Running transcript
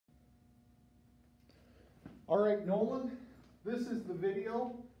All right, Nolan, this is the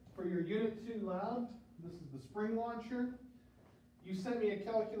video for your Unit 2 lab. This is the spring launcher. You sent me a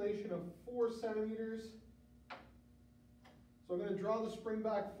calculation of 4 centimeters. So I'm going to draw the spring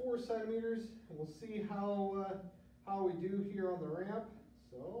back 4 centimeters, and we'll see how we do here on the ramp.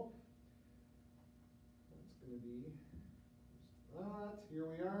 So that's going to be that. Here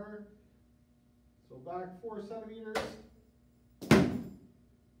we are. So back 4 centimeters.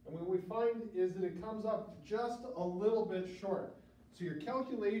 And what we find is that it comes up just a little bit short. So your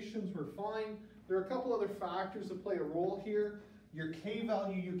calculations were fine. There are a couple other factors that play a role here. Your K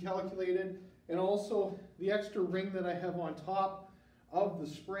value you calculated, and also the extra ring that I have on top of the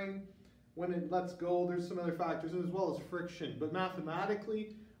spring. When it lets go, there's some other factors as well as friction. But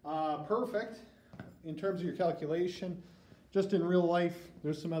mathematically, perfect in terms of your calculation. Just in real life,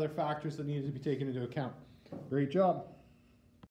 there's some other factors that need to be taken into account. Great job.